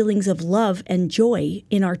create feelings of love and joy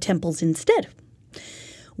in our temples instead.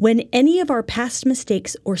 When any of our past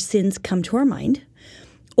mistakes or sins come to our mind,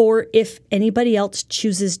 or if anybody else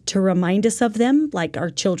chooses to remind us of them, like our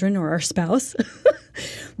children or our spouse,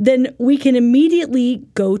 then we can immediately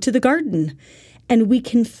go to the garden and we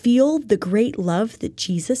can feel the great love that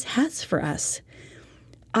Jesus has for us.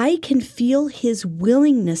 I can feel his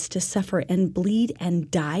willingness to suffer and bleed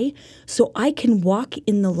and die so I can walk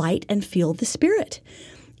in the light and feel the Spirit.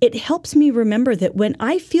 It helps me remember that when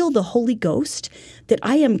I feel the Holy Ghost, that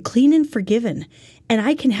I am clean and forgiven, and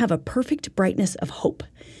I can have a perfect brightness of hope.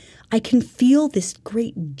 I can feel this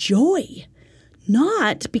great joy,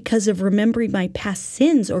 not because of remembering my past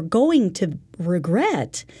sins or going to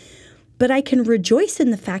regret, but I can rejoice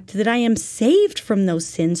in the fact that I am saved from those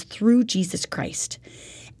sins through Jesus Christ.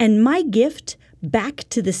 And my gift back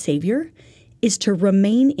to the Savior is to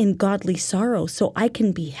remain in godly sorrow so I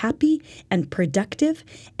can be happy and productive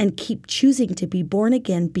and keep choosing to be born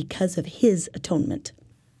again because of his atonement.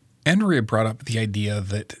 Andrea brought up the idea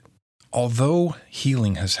that although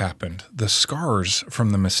healing has happened, the scars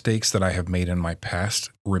from the mistakes that I have made in my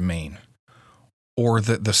past remain, or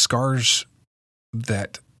that the scars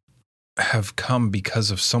that have come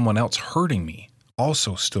because of someone else hurting me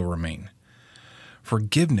also still remain.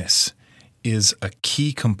 Forgiveness is a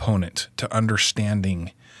key component to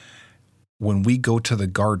understanding when we go to the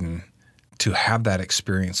garden to have that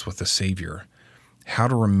experience with the Savior, how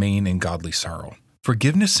to remain in godly sorrow.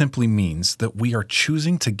 Forgiveness simply means that we are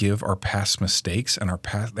choosing to give our past mistakes and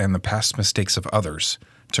the past mistakes of others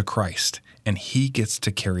to Christ, and he gets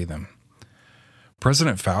to carry them.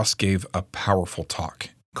 President Faust gave a powerful talk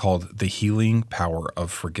called The Healing Power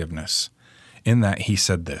of Forgiveness. In that, he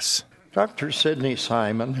said this: Dr. Sidney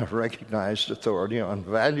Simon, a recognized authority on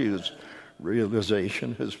values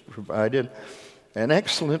realization, has provided an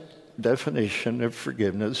excellent definition of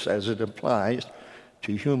forgiveness as it applies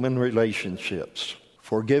to human relationships.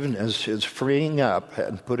 Forgiveness is freeing up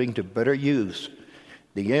and putting to better use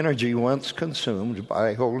the energy once consumed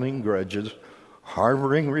by holding grudges,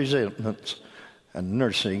 harboring resentments, and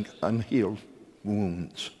nursing unhealed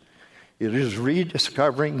wounds. It is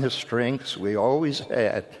rediscovering the strengths we always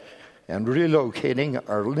had and relocating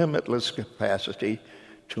our limitless capacity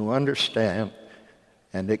to understand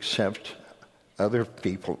and accept other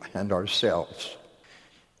people and ourselves.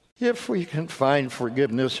 If we can find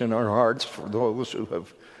forgiveness in our hearts for those who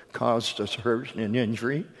have caused us hurt and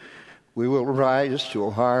injury, we will rise to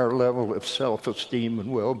a higher level of self-esteem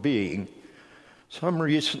and well-being. Some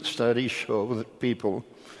recent studies show that people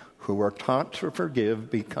who are taught to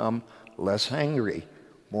forgive become less angry,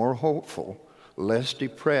 more hopeful, less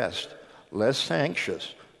depressed, less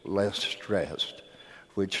anxious, less stressed,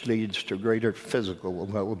 which leads to greater physical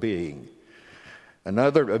well-being.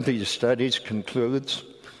 Another of these studies concludes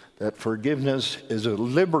that forgiveness is a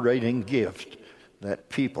liberating gift that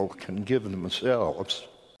people can give themselves.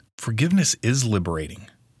 Forgiveness is liberating.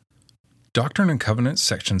 Doctrine and Covenants,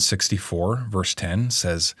 section 64, verse 10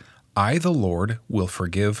 says, "I, the Lord, will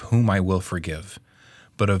forgive whom I will forgive,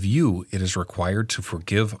 but of you it is required to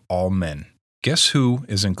forgive all men. Guess who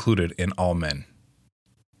is included in all men?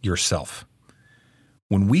 Yourself.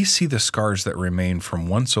 When we see the scars that remain from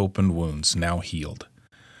once opened wounds now healed,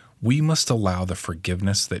 we must allow the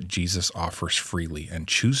forgiveness that Jesus offers freely and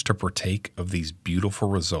choose to partake of these beautiful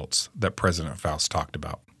results that President Faust talked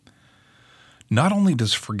about. Not only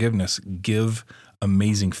does forgiveness give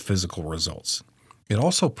amazing physical results, it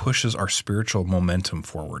also pushes our spiritual momentum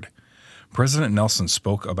forward. President Nelson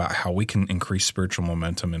spoke about how we can increase spiritual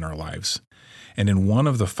momentum in our lives. And in one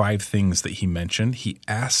of the 5 things that he mentioned, he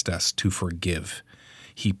asked us to forgive.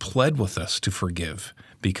 He pled with us to forgive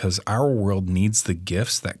because our world needs the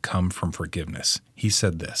gifts that come from forgiveness. He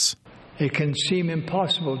said this: It can seem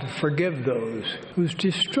impossible to forgive those whose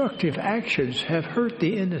destructive actions have hurt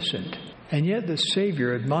the innocent. And yet the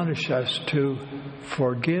Savior admonished us to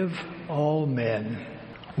forgive all men.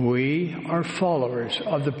 We are followers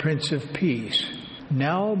of the Prince of Peace.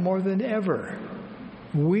 Now more than ever,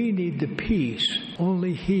 we need the peace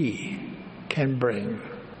only He can bring.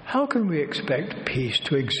 How can we expect peace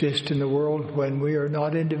to exist in the world when we are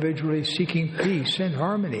not individually seeking peace and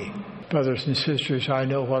harmony? Brothers and sisters, I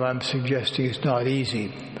know what I'm suggesting is not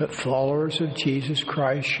easy, but followers of Jesus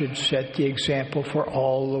Christ should set the example for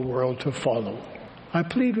all the world to follow. I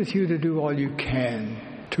plead with you to do all you can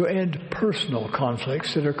to end personal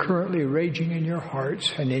conflicts that are currently raging in your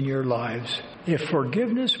hearts and in your lives. If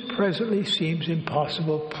forgiveness presently seems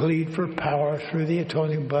impossible, plead for power through the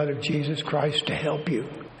atoning blood of Jesus Christ to help you.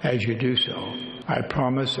 As you do so, I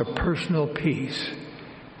promise a personal peace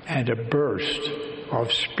and a burst of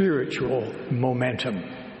spiritual momentum.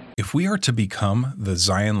 If we are to become the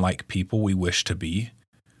Zion-like people we wish to be,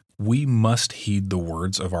 we must heed the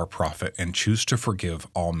words of our prophet and choose to forgive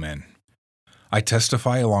all men. I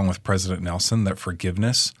testify along with President Nelson that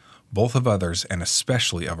forgiveness, both of others and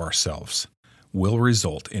especially of ourselves, will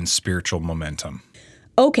result in spiritual momentum.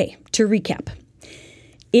 Okay, to recap.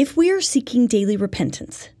 If we are seeking daily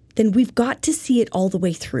repentance, then we've got to see it all the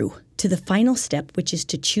way through to the final step, which is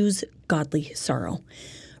to choose godly sorrow.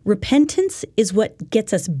 Repentance is what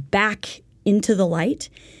gets us back into the light,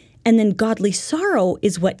 and then godly sorrow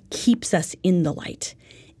is what keeps us in the light.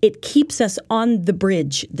 It keeps us on the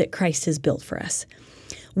bridge that Christ has built for us.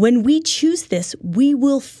 When we choose this, we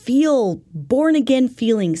will feel born-again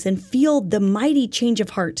feelings and feel the mighty change of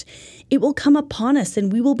heart. It will come upon us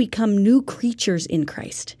and we will become new creatures in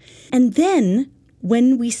Christ. And then,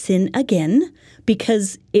 when we sin again,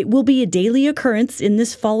 because it will be a daily occurrence in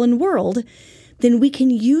this fallen world, then we can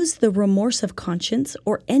use the remorse of conscience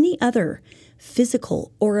or any other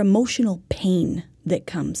physical or emotional pain that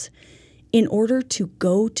comes in order to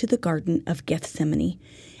go to the Garden of Gethsemane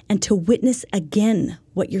and to witness again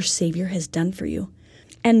what your Savior has done for you.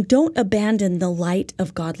 And don't abandon the light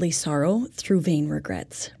of godly sorrow through vain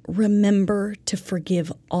regrets. Remember to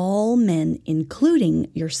forgive all men, including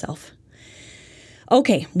yourself.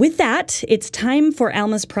 Okay, with that, it's time for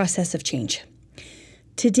Alma's process of change.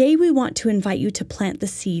 Today, we want to invite you to plant the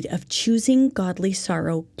seed of choosing godly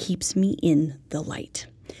sorrow keeps me in the light.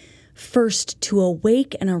 First, to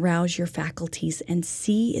awake and arouse your faculties and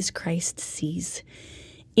see as Christ sees.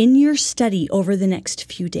 In your study over the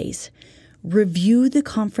next few days, review the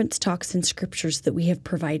conference talks and scriptures that we have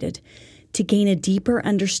provided to gain a deeper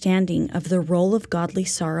understanding of the role of godly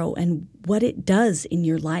sorrow and what it does in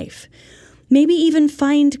your life. Maybe even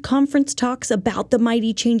find conference talks about the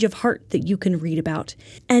mighty change of heart that you can read about,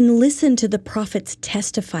 and listen to the prophets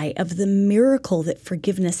testify of the miracle that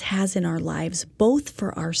forgiveness has in our lives, both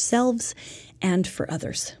for ourselves and for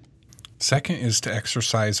others. Second is to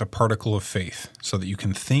exercise a particle of faith so that you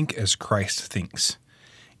can think as Christ thinks.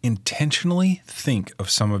 Intentionally think of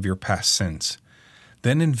some of your past sins.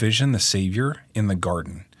 Then envision the Savior in the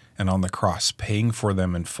garden and on the cross paying for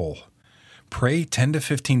them in full. Pray 10 to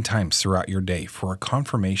 15 times throughout your day for a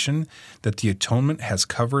confirmation that the atonement has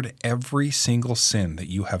covered every single sin that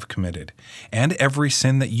you have committed and every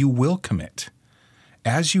sin that you will commit.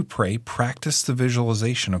 As you pray, practice the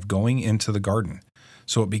visualization of going into the garden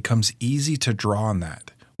so it becomes easy to draw on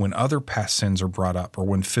that when other past sins are brought up or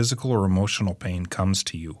when physical or emotional pain comes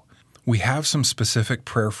to you. We have some specific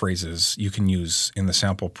prayer phrases you can use in the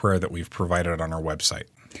sample prayer that we've provided on our website.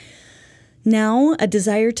 Now, a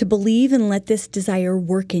desire to believe and let this desire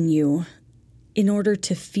work in you in order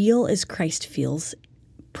to feel as Christ feels.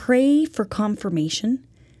 Pray for confirmation,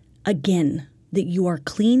 again, that you are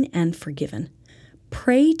clean and forgiven.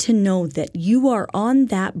 Pray to know that you are on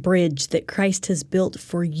that bridge that Christ has built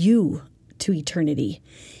for you to eternity.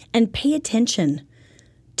 And pay attention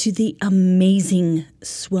to the amazing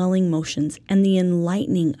swelling motions and the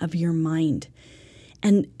enlightening of your mind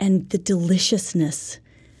and the deliciousness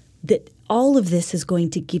that all of this is going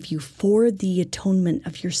to give you for the atonement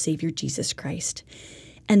of your Savior, Jesus Christ,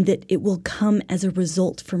 and that it will come as a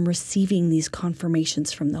result from receiving these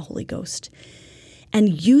confirmations from the Holy Ghost.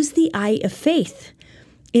 And use the eye of faith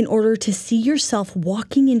in order to see yourself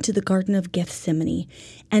walking into the Garden of Gethsemane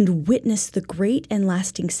and witness the great and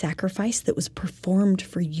lasting sacrifice that was performed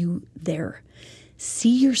for you there.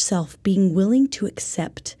 See yourself being willing to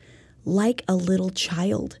accept, like a little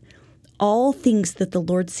child, all things that the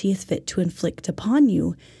Lord seeth fit to inflict upon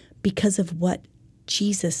you because of what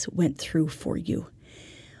Jesus went through for you.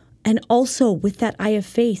 And also, with that eye of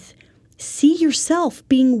faith, see yourself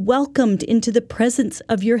being welcomed into the presence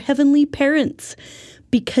of your heavenly parents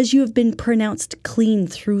because you have been pronounced clean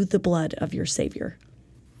through the blood of your Savior.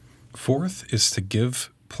 Fourth is to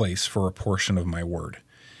give place for a portion of my word.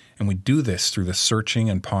 And we do this through the searching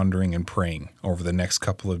and pondering and praying over the next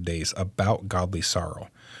couple of days about godly sorrow.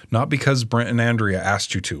 Not because Brent and Andrea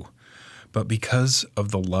asked you to, but because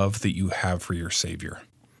of the love that you have for your Savior.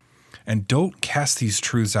 And don't cast these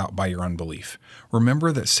truths out by your unbelief.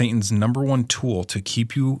 Remember that Satan's number one tool to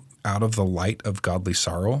keep you out of the light of godly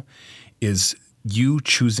sorrow is you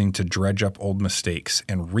choosing to dredge up old mistakes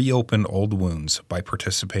and reopen old wounds by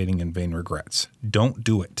participating in vain regrets. Don't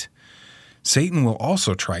do it. Satan will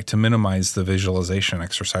also try to minimize the visualization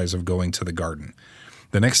exercise of going to the garden.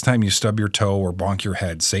 The next time you stub your toe or bonk your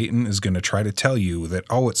head, Satan is going to try to tell you that,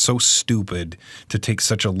 oh, it's so stupid to take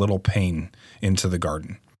such a little pain into the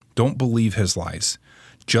garden. Don't believe his lies.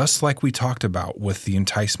 Just like we talked about with the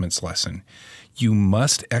enticements lesson, you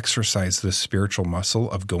must exercise the spiritual muscle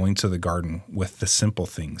of going to the garden with the simple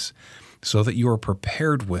things so that you are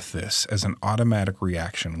prepared with this as an automatic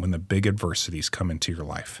reaction when the big adversities come into your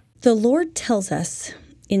life. The Lord tells us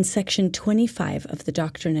in section 25 of the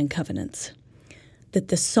Doctrine and Covenants that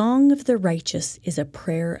the song of the righteous is a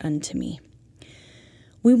prayer unto me.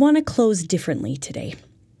 We want to close differently today.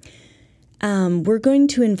 We're going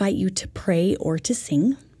to invite you to pray or to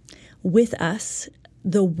sing with us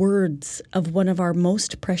the words of one of our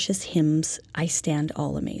most precious hymns, I Stand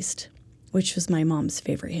All Amazed, which was my mom's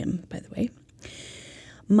favorite hymn, by the way.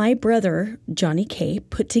 My brother, Johnny Kay,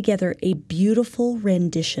 put together a beautiful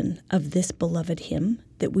rendition of this beloved hymn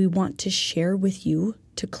that we want to share with you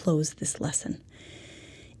to close this lesson.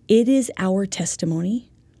 It is our testimony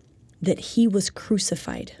that he was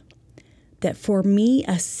crucified, that for me,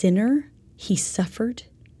 a sinner, he suffered,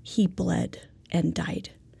 he bled, and died,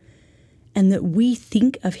 and that we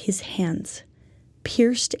think of his hands,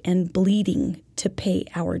 pierced and bleeding to pay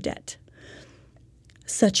our debt.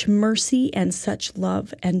 Such mercy and such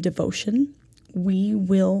love and devotion we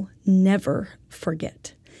will never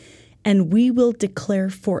forget, and we will declare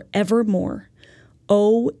forevermore,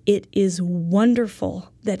 oh, it is wonderful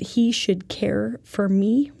that he should care for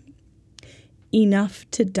me enough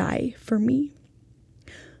to die for me.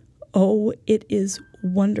 Oh, it is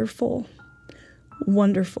wonderful,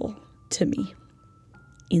 wonderful to me.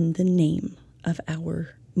 In the name of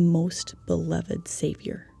our most beloved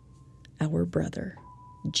Savior, our brother,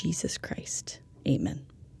 Jesus Christ. Amen.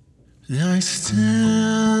 I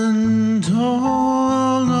stand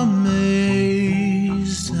all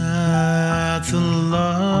amazed at the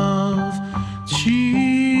love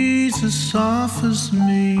Jesus offers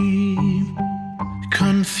me,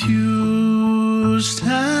 confused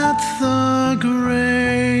at the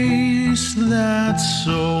grace that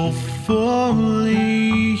so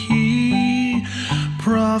fully he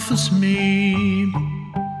proffers me.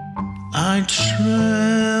 I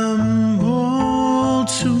tremble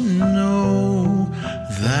to know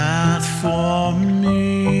that for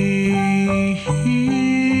me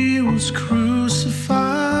he was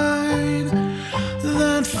crucified,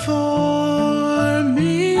 that for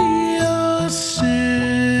me a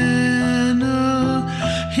sinner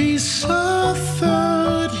he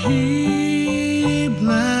suffered, he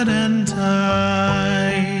bled and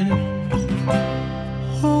died.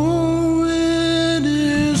 Oh, it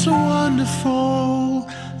is wonderful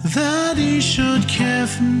that he should care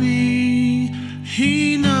for me,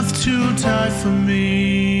 enough to die for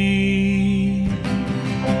me.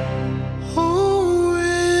 Oh,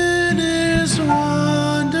 it is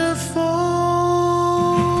wonderful,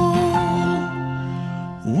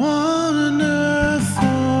 wonderful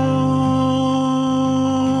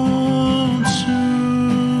to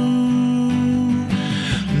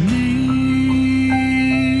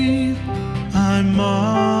me. I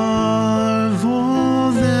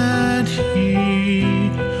marvel that he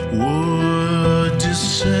would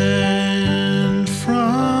descend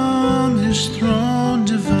from his throne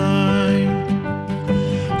divine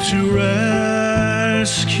to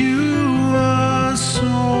rescue a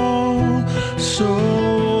soul so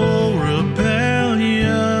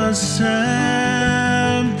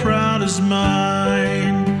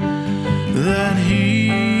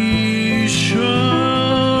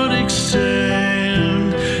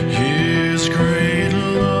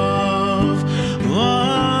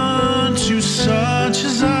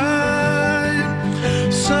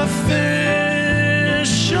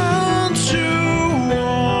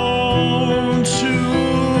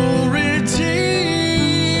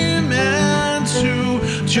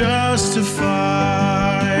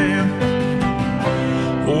justify.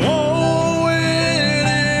 Oh, it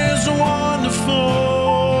is wonderful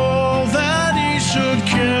that he should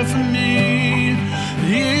care for me,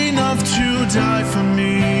 enough to die for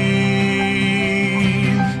me.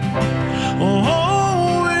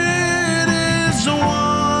 Oh, it is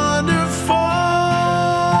wonderful,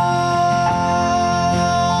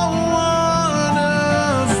 wonderful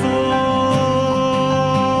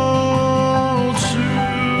too.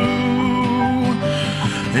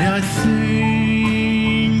 I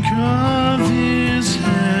think of his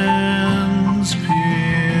hands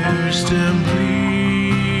pierced and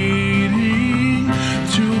bleeding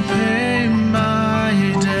to pay my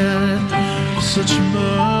debt. Such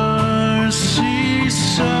mercy,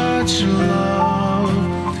 such love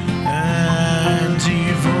and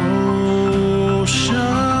devotion,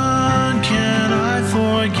 can I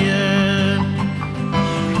forget?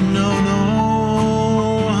 No, no,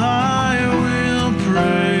 I will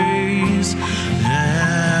praise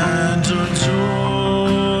and adore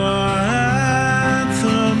at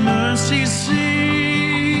the mercy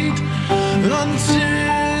seat until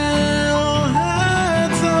at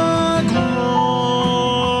the glorified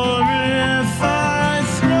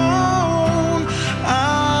throne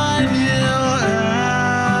I kneel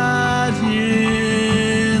at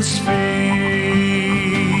his feet.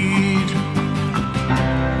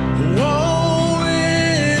 Oh,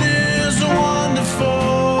 it is wonderful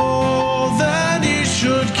that he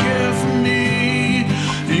should care for me,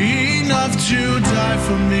 enough to die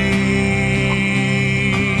for me.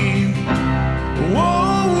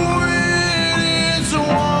 Oh, it is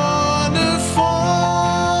wonderful,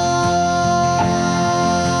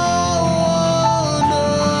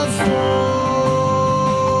 wonderful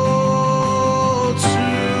to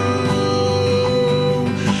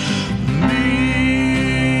me.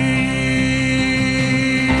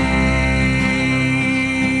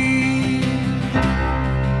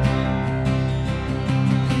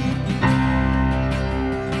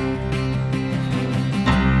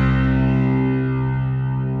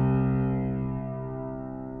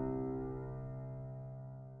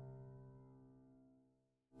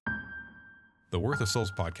 The Worth of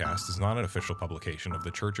Souls podcast is not an official publication of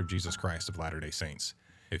The Church of Jesus Christ of Latter-day Saints.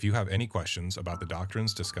 If you have any questions about the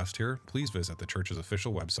doctrines discussed here, please visit the church's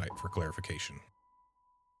official website for clarification.